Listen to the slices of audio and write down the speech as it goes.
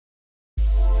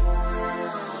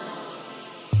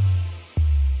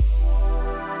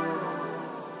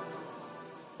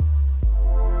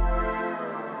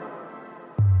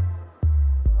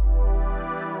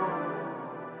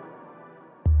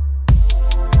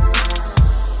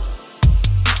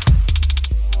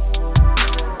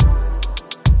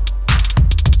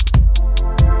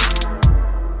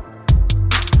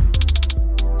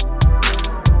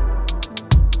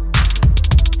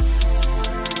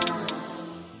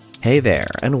Hey there,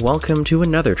 and welcome to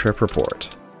another trip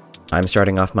report. I'm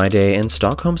starting off my day in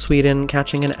Stockholm, Sweden,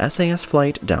 catching an SAS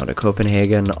flight down to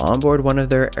Copenhagen on board one of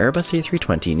their Airbus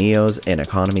A320neos in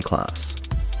Economy Class.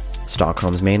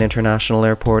 Stockholm's main international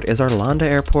airport is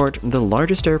Arlanda Airport, the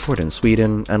largest airport in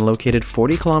Sweden and located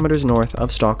 40 kilometers north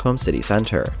of Stockholm city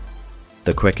centre.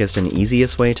 The quickest and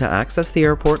easiest way to access the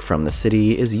airport from the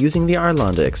city is using the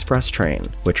Arlanda Express train,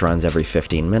 which runs every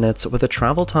 15 minutes with a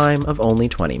travel time of only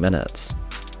 20 minutes.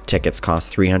 Tickets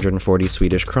cost 340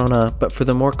 Swedish krona, but for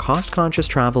the more cost-conscious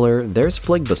traveler, there's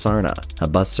Flygbussarna, a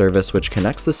bus service which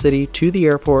connects the city to the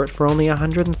airport for only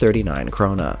 139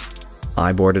 krona.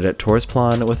 I boarded at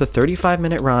Torsplan with a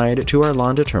 35-minute ride to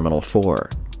Arlanda Terminal 4.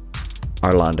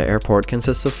 Arlanda Airport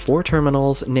consists of 4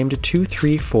 terminals named 2,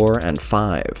 3, 4, and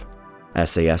 5.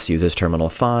 SAS uses Terminal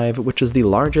 5, which is the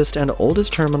largest and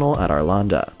oldest terminal at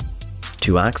Arlanda.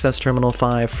 To access Terminal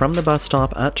 5 from the bus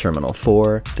stop at Terminal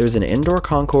 4, there's an indoor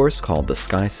concourse called the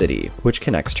Sky City, which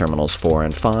connects Terminals 4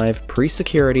 and 5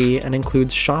 pre-security and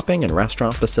includes shopping and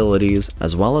restaurant facilities,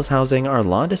 as well as housing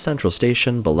Arlanda Central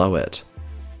Station below it.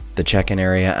 The check-in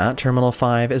area at Terminal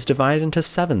 5 is divided into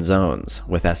 7 zones,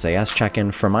 with SAS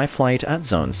check-in for my flight at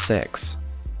Zone 6.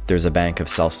 There's a bank of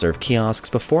self-serve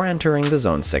kiosks before entering the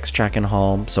Zone 6 check-in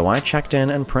hall, so I checked in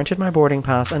and printed my boarding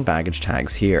pass and baggage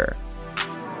tags here.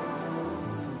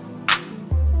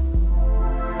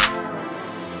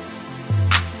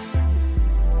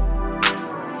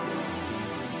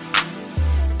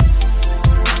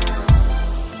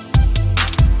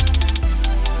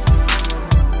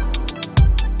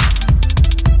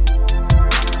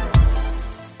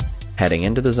 Heading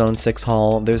into the Zone 6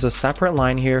 hall, there's a separate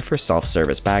line here for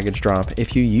self-service baggage drop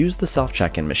if you use the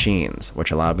self-check-in machines,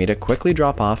 which allowed me to quickly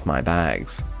drop off my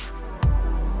bags.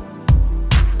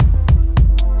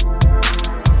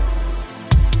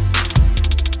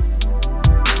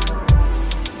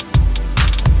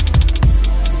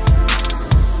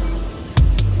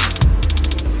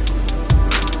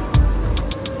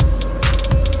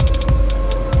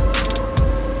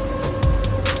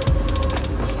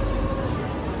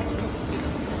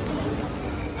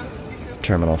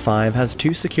 Terminal 5 has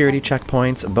 2 security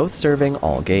checkpoints, both serving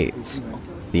all gates.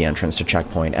 The entrance to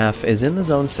Checkpoint F is in the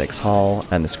Zone 6 hall,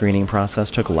 and the screening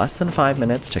process took less than 5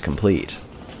 minutes to complete.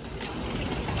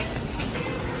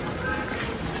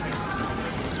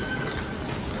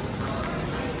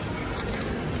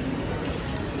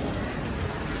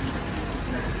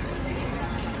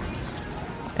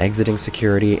 Exiting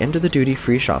security into the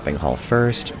duty-free shopping hall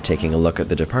first, taking a look at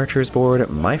the departures board,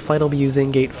 my flight will be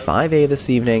using Gate 5A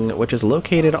this evening, which is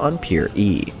located on Pier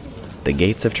E. The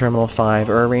gates of Terminal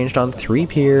 5 are arranged on 3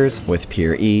 piers, with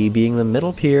Pier E being the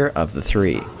middle pier of the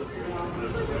 3.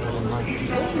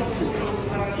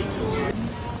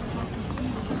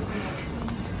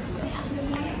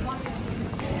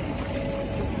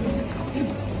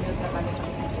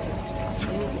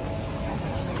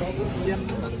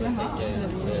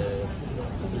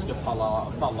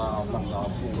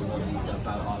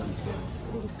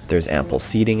 There's ample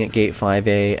seating at Gate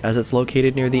 5A as it's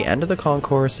located near the end of the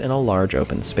concourse in a large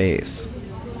open space.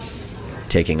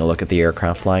 Taking a look at the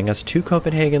aircraft flying us to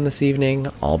Copenhagen this evening,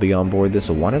 I'll be on board this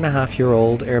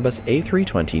 1.5-year-old Airbus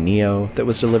A320neo that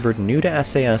was delivered new to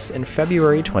SAS in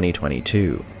February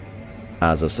 2022.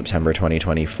 As of September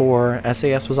 2024,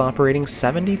 SAS was operating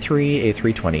 73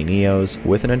 A320neos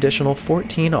with an additional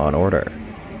 14 on order.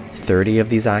 30 of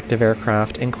these active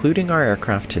aircraft, including our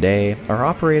aircraft today, are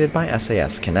operated by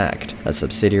SAS Connect, a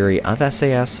subsidiary of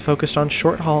SAS focused on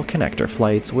short-haul connector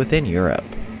flights within Europe.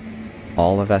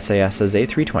 All of SAS's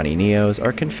A320neos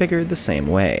are configured the same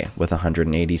way, with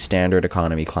 180 standard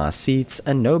economy class seats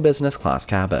and no business class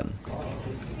cabin.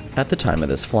 At the time of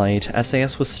this flight,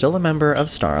 SAS was still a member of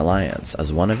Star Alliance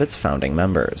as one of its founding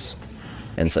members.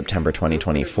 In September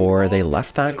 2024, they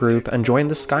left that group and joined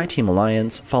the SkyTeam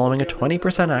Alliance following a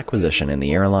 20% acquisition in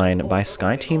the airline by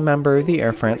SkyTeam member the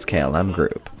Air France-KLM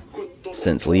Group.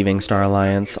 Since leaving Star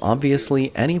Alliance,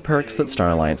 obviously any perks that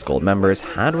Star Alliance Gold members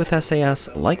had with SAS,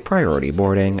 like priority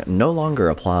boarding, no longer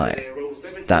apply.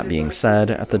 That being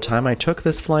said, at the time I took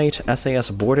this flight, SAS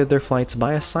boarded their flights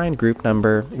by assigned group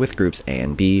number, with groups A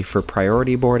and B for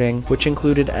priority boarding, which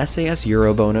included SAS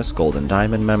Eurobonus Gold and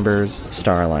Diamond members,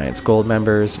 Star Alliance Gold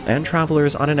members, and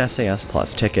travelers on an SAS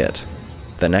Plus ticket.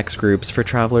 The next groups for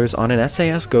travelers on an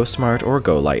SAS Go Smart or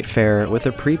Go Light fare with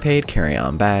a prepaid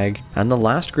carry-on bag, and the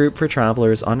last group for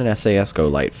travelers on an SAS Go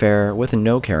Light fare with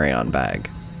no carry-on bag.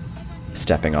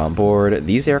 Stepping on board,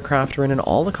 these aircraft are in an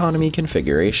all-economy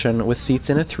configuration with seats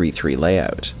in a 3-3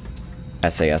 layout.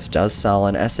 SAS does sell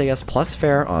an SAS Plus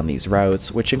fare on these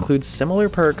routes, which includes similar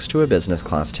perks to a business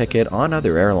class ticket on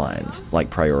other airlines,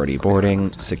 like priority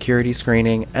boarding, security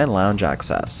screening, and lounge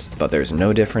access, but there's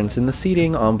no difference in the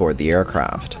seating on board the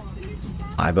aircraft.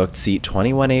 I booked seat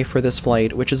 21A for this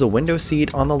flight, which is a window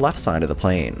seat on the left side of the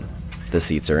plane. The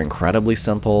seats are incredibly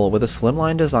simple, with a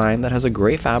slimline design that has a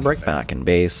gray fabric back and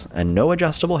base, and no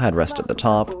adjustable headrest at the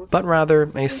top, but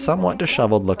rather a somewhat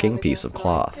disheveled looking piece of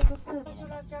cloth.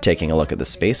 Taking a look at the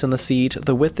space in the seat,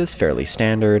 the width is fairly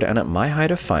standard, and at my height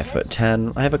of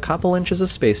 5'10", I have a couple inches of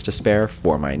space to spare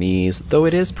for my knees, though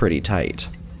it is pretty tight.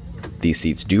 These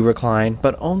seats do recline,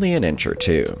 but only an inch or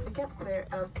two.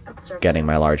 Getting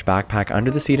my large backpack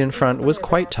under the seat in front was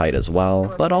quite tight as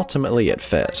well, but ultimately it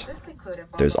fit.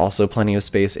 There's also plenty of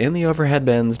space in the overhead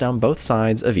bins down both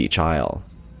sides of each aisle.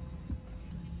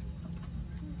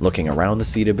 Looking around the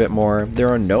seat a bit more, there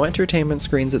are no entertainment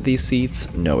screens at these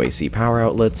seats, no AC power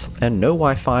outlets, and no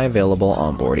Wi-Fi available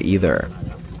on board either.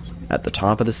 At the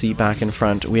top of the seat back in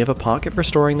front, we have a pocket for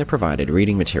storing the provided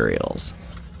reading materials.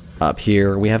 Up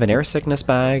here, we have an air sickness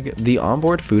bag, the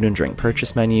onboard food and drink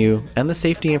purchase menu, and the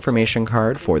safety information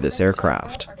card for this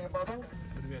aircraft.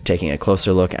 Taking a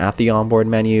closer look at the onboard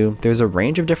menu, there's a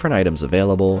range of different items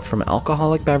available, from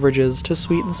alcoholic beverages to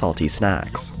sweet and salty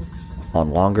snacks.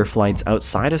 On longer flights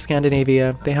outside of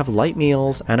Scandinavia, they have light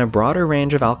meals and a broader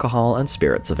range of alcohol and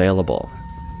spirits available.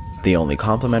 The only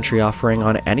complimentary offering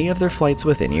on any of their flights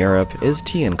within Europe is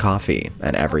tea and coffee,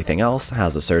 and everything else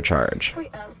has a surcharge.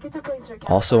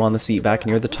 Also on the seat back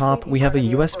near the top, we have a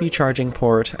USB charging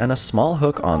port and a small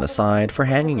hook on the side for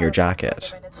hanging your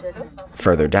jacket.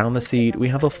 Further down the seat, we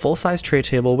have a full-size tray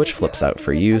table which flips out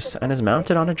for use and is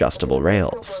mounted on adjustable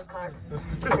rails.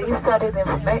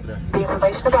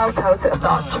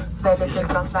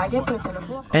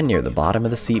 And near the bottom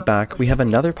of the seat back, we have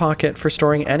another pocket for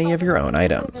storing any of your own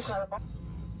items.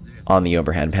 On the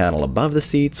overhead panel above the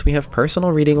seats, we have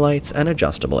personal reading lights and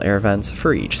adjustable air vents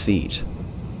for each seat.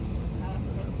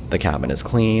 The cabin is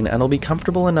clean and will be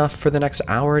comfortable enough for the next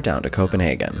hour down to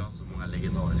Copenhagen.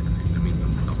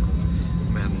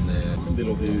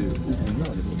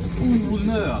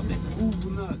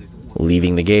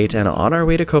 Leaving the gate and on our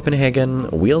way to Copenhagen,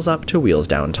 wheels up to wheels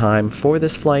down time for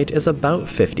this flight is about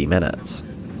 50 minutes.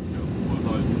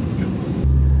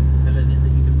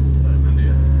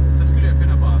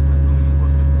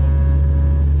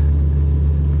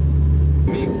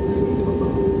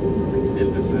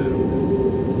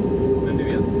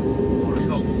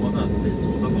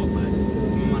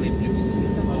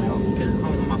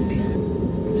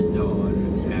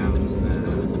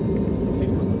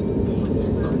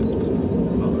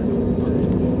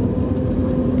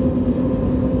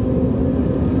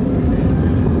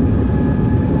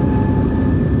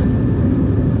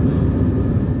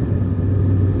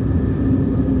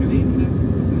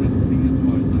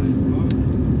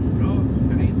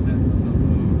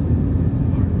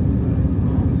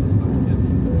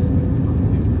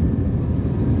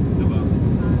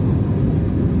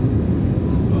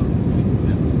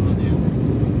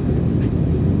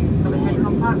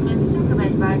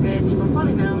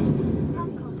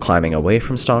 Climbing away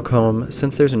from Stockholm,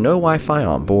 since there's no Wi-Fi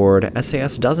on board,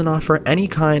 SAS doesn't offer any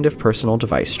kind of personal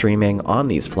device streaming on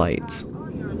these flights.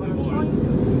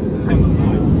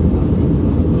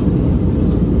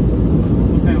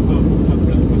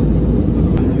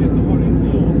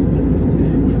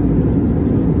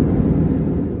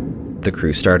 The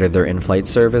crew started their in-flight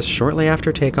service shortly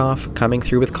after takeoff, coming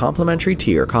through with complimentary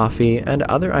tea or coffee and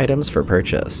other items for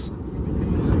purchase.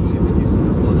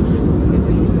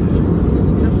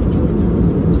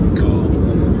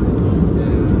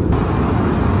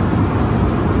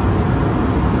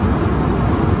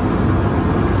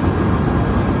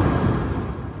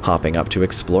 Hopping up to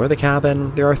explore the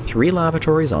cabin, there are 3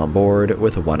 lavatories on board,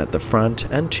 with 1 at the front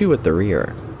and 2 at the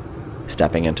rear.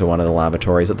 Stepping into one of the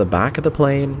lavatories at the back of the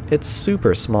plane, it's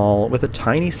super small, with a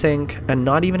tiny sink and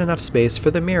not even enough space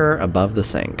for the mirror above the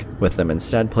sink, with them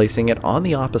instead placing it on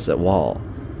the opposite wall.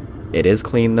 It is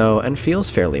clean though, and feels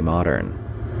fairly modern.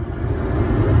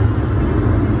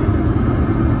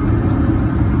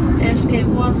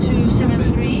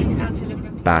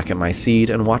 Back at my seat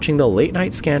and watching the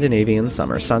late-night Scandinavian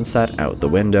summer sunset out the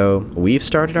window, we've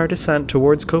started our descent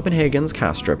towards Copenhagen's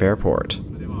Kastrup Airport.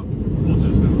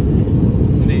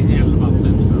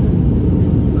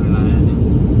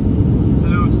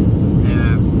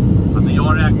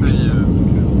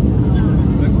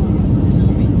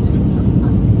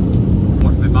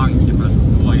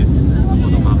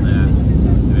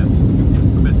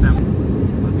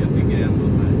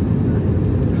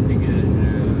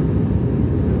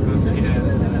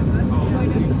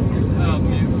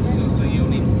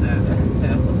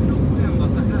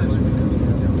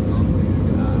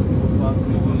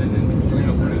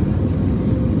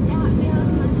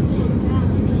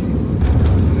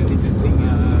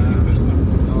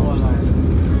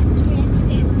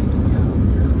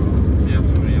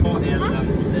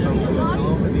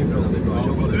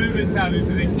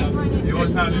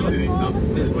 Welcome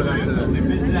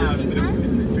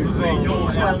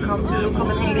to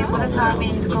Copenhagen for the time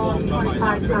is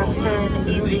 10:25 in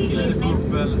the evening.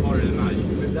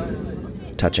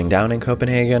 Touching down in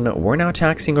Copenhagen, we're now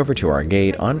taxiing over to our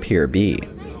gate on Pier B.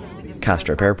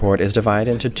 Kastrup Airport is divided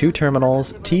into two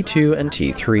terminals, T2 and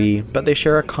T3, but they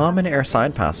share a common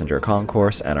airside passenger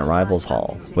concourse and arrivals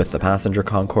hall, with the passenger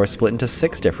concourse split into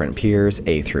 6 different piers,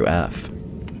 A through F.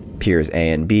 Piers A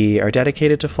and B are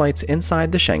dedicated to flights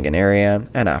inside the Schengen area,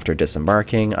 and after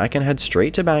disembarking, I can head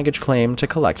straight to baggage claim to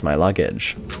collect my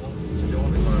luggage.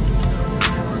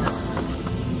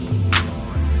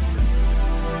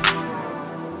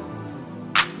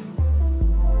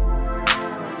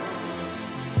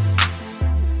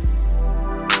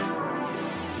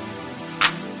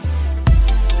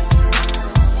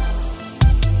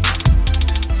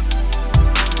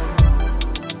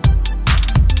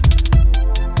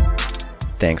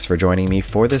 Thanks for joining me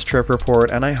for this trip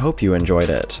report, and I hope you enjoyed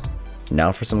it.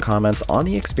 Now for some comments on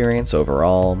the experience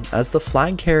overall. As the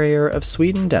flag carrier of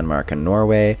Sweden, Denmark, and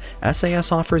Norway,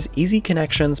 SAS offers easy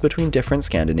connections between different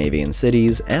Scandinavian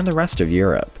cities and the rest of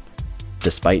Europe.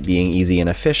 Despite being easy and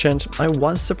efficient, I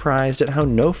was surprised at how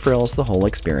no frills the whole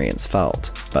experience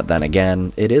felt. But then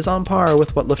again, it is on par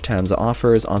with what Lufthansa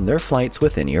offers on their flights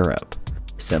within Europe.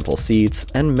 Simple seats,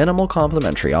 and minimal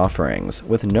complimentary offerings,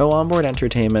 with no onboard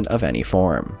entertainment of any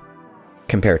form.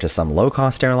 Compared to some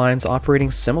low-cost airlines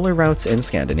operating similar routes in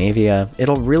Scandinavia,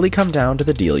 it'll really come down to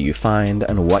the deal you find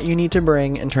and what you need to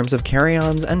bring in terms of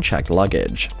carry-ons and checked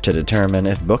luggage, to determine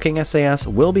if booking SAS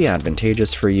will be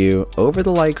advantageous for you over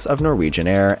the likes of Norwegian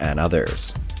Air and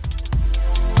others.